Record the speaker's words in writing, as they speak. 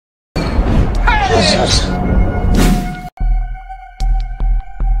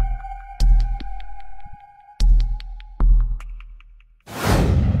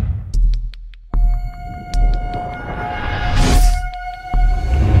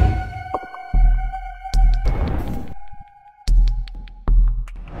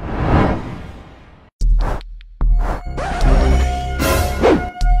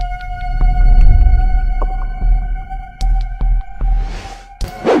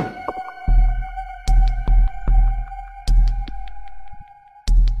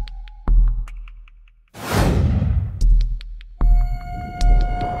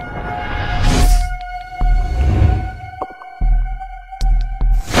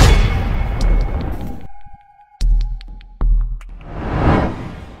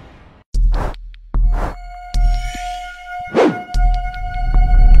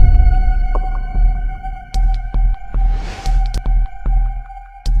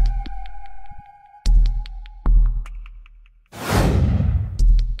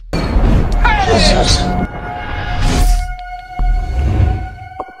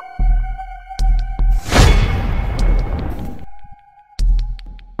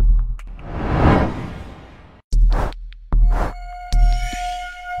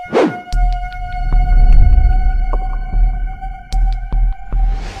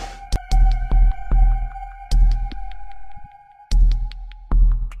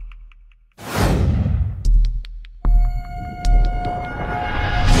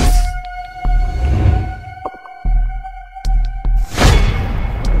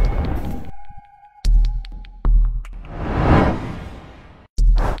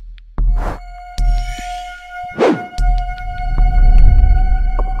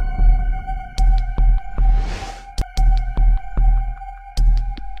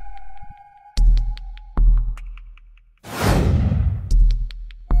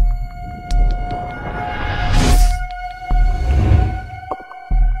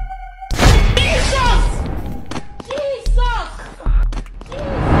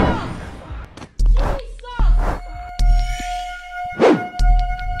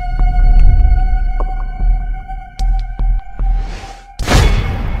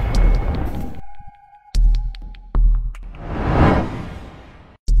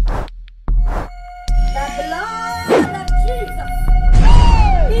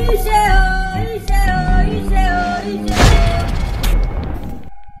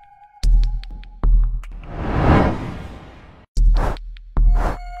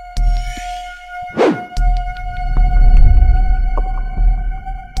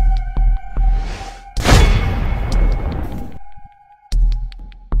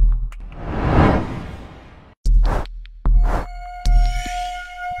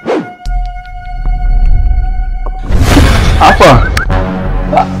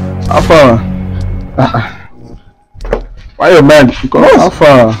Alpha. Why your man? Because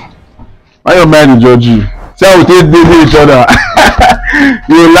Alpha. Why your man judge you? See how we take deal each other.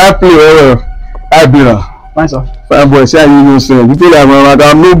 You like play well. I be now. Fine, sir. Fine boy, say you know say. You feel like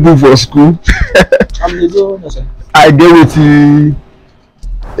I'm no good for school. I'm the go, sir. I get with you.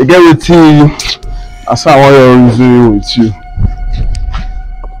 I saw what you're with you.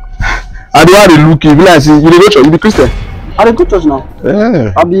 I do how they look. You be like, you dey go church. You be Christian. I dey go church now.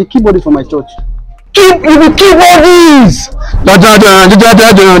 Yeah. I'll be keyboardist for my church. You be keyboardist.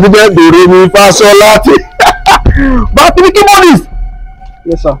 But you be keyboardist.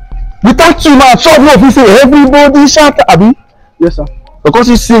 Yes, sir. Without you, man, church no fit say everybody shout, abi? Yes, sir. Because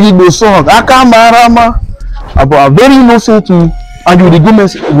you sing Igbo song, Akamarama, about very innocent too, and you dey go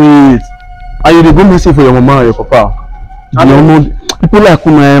message wait, and you dey go message for your mama and your papa. You know, people like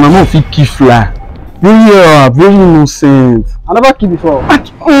my mama fit kill fly. Very innocent. I never kill before.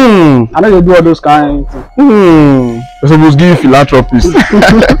 I know you do all those kind of things. You're supposed to give you philanthropist.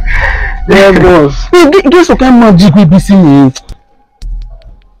 Yeah, boss. There's some kind of magic we be seeing.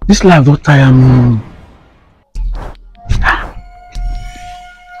 This life don't tire me.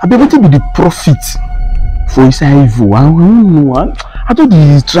 I be waiting with the profit for inside evil. I don't know. I thought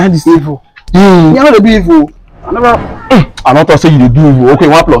you try this evil. You know they be evil. I never. I'm not saying you do evil. Okay,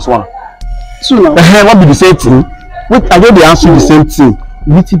 1 + 1. So now. What be the same thing? Wait, I get the answer the same thing.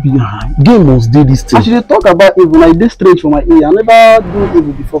 Wait, be game must do this thing. As you talk about evil, like this straight for my ear. I never do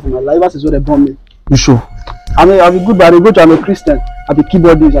evil before for my life. That's what they born me. You sure? I mean, I'll be good, but I go to I'm a Christian. I'll be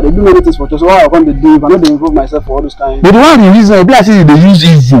keyboardist. I do many things for church. So why I can't be do? I know they involve myself for all those kind. But the one reason I be like say they use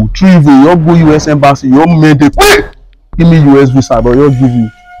evil, through evil. You go US embassy, you made the give me US visa, but you give you.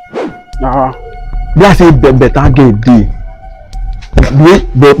 Be like say better get day.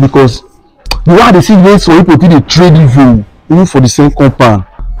 Because the one they see ways for people to dey trade evil, even for the same compound.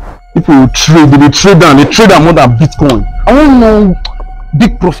 People trade, they trade am more than Bitcoin. I want know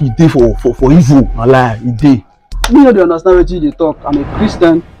big profit dey for evil. Lie, e dey. Me no dey understand wetin you dey talk. I'm a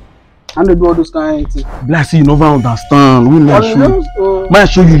Christian. I no do all those kind of things. Like say you never understand. We may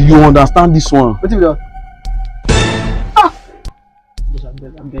show you. You understand this one. Wetin be that? Ah!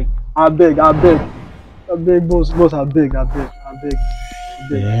 Abeg, boss, abeg.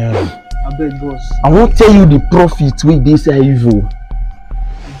 Yeah. Abeg, boss. I won't tell you the profit wey dey inside evil.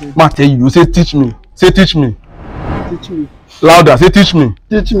 Ma tell you say teach me. Say teach me. Teach me. Louder, say teach me.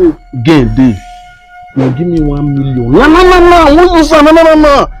 Teach me. Gain dey. You give me 1 million. No. I won't use am.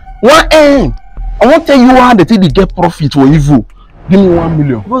 No. 1 M. I won't tell you how they take dey get profit for evil. Give me 1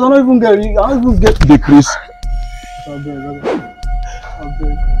 million. Because I don't even get the Chris. Abeg.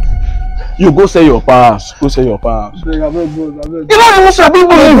 You go sell your pass. Abeg, boss. You don't even sabi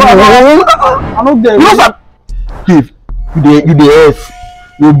evil. I no get. You don't sabi. Chief, you dey F.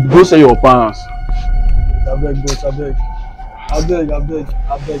 You go sell your pass. Abeg, boss. Abeg.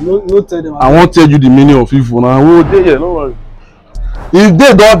 No tell them. I won't tell you the meaning of evil now. Oh, dey here, no worry. If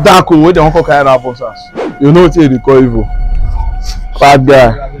they don dark wey dem wan call carry that bosses, you know wetin they call evil. Bad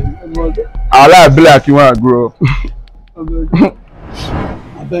guy. I like be like you when I grow up.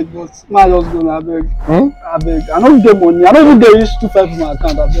 Abeg, boss. Ma just go now, abeg. Abeg. I no get money. I no even dey use 25 for my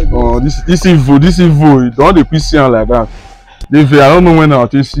account. Abeg. Oh, this evil. Don't dey quick see am like that. I don't know when I'll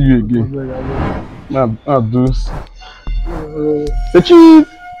take see you again. Abeg. Nah, do. Say cheese.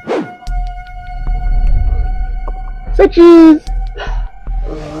 Say cheese.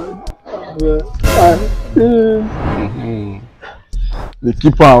 The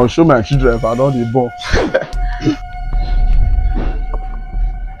keeper, I'll show my children if I don't the ball.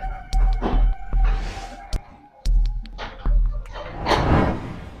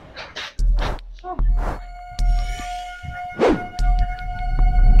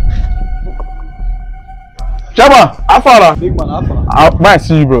 Chaba, Afara. Big man, Afara. I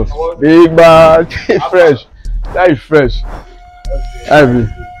see you, bro. Big man, fresh. That is fresh. Ivy.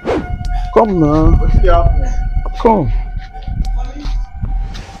 Come now. Come.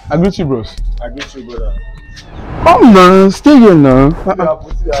 I greet you, bros. I greet you, brother. Come now, stay here now.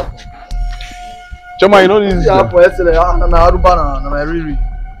 What's the happen? Chama, you know this. Na Aruba na Riri.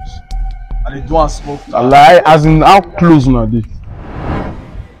 And they do and smoke. I lie, as in how close now dey.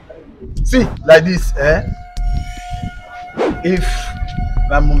 See, like this, if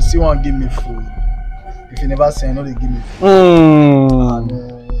my mom still want give me food, if you never say I know they give me food. And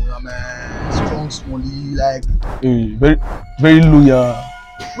I'm a strong smallie, like Very, very loyal.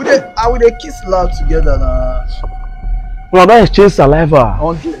 we dey kiss loud together na. Well, that exchange saliva.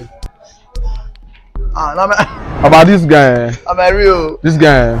 100. I'm About this guy, a real. this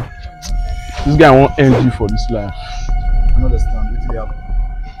guy won't end you for this life. I don't understand. What did happen?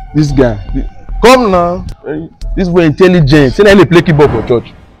 This guy, come now. This way intelligent. Say they play keyboard for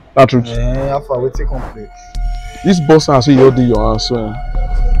church. That truth. How far we take on play? This boss has you do your answer.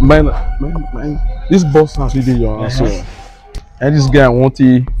 Man. This boss has you do your answer. And this guy want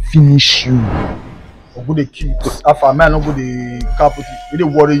to finish you. Or go dey cute. How far man no go dey carpet. We dey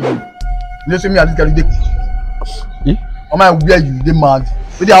worry you. You know say me and this guy dey. Oh man, where you dey mad?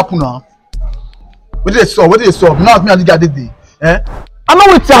 What dey happen now? What dey solve? Now me and this guy dey. I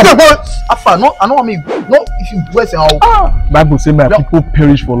know it's happening. Afa, no, I know what I mean. No, if you dress how Bible say my people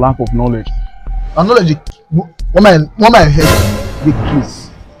perish for lack of knowledge. and knowledge, one man head dey grace.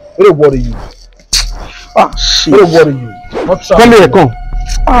 What dey worry you? Shit. What dey worry you? Not try. Come here, come.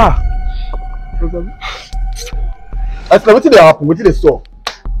 I said, what did they happen? What did they solve?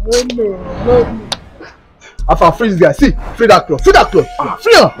 No. Afa, free this guy. See, free that cloth. Free that cloth.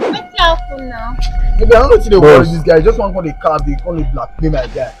 Free him. What's happening now? Maybe I don't know what they worry this guy. Just want to call they call it blackmail my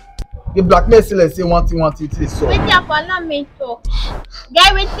guy. They blackmail still and say one thing they solve. What's happening? Let me talk.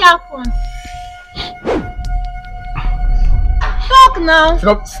 Guy, what's happening? Talk now. You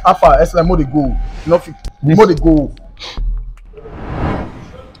know, Afa, it's like more they go. You know, more they go.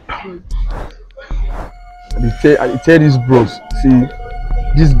 I tell these bros, see,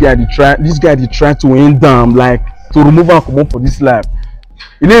 this guy they try to end them, like to remove and come up for this life.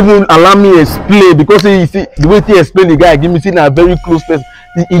 He didn't even allow me explain because he see the way he explain the guy give me see a very close person.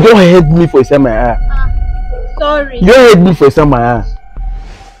 He don't hate me for inside my eye. Sorry. He don't hate me for inside my eye.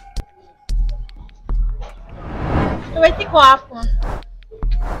 So what's happening?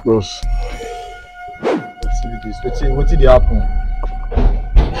 Bros. What did they happen?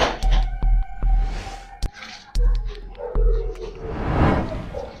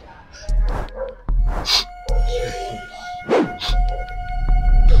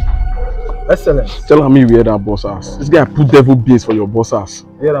 Excellent. Tell me where that boss ass. This guy put devil base for your boss ass.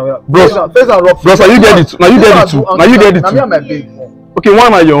 Yeah. Bros, Face and rob. bros, are you get it? Now you get it too. Now you get it Now me too. and my babe. Okay,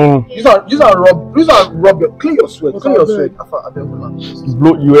 one are your own. Use and rub your clean your sweat. Clean your sweat. I beg you.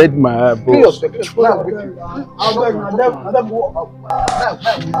 Blow, you head my eye, Clean your bro. sweat. Clean your sweat. I'll beg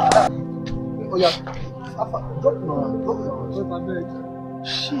oh yeah. Drop now.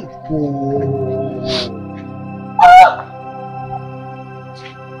 Shit.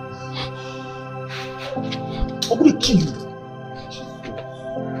 I'm gonna kill you.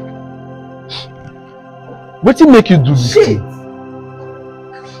 What did make you do this? Shit.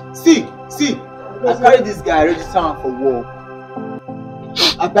 See, I carry this guy register am for war.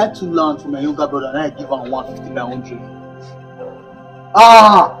 I buy 2 land for my younger brother and I give him 150 by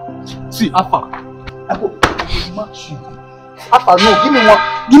 100. See, Alpha, I go match you. Alpha, no,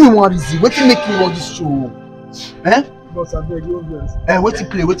 give me one reason. What make you want this show? Eh? Because I beg you, obvious. What you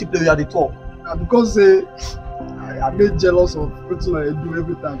play we are the top. Because I get jealous of what I do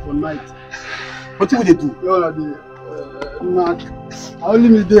every time for night. What will they do? You know the knack. I only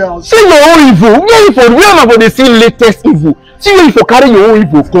me there. See your own evil. Where am I going to see latest evil? See where you for carry your own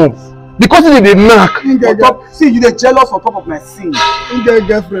evil come. Because it is a knack. See, you are jealous on top of my sin. I get a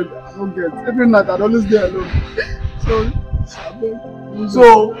girlfriend. I don't get. Every night I always stay alone.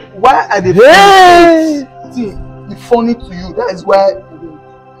 So why are they see, it's funny to you. That is why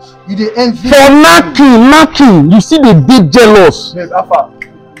you dey envy. For knacking. You see the big jealous. Yes, Alpha.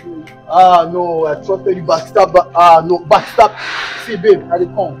 No, I trusted you backstab. No, backstab. See, babe, I dey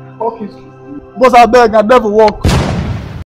come. Boss, I beg, I never walk.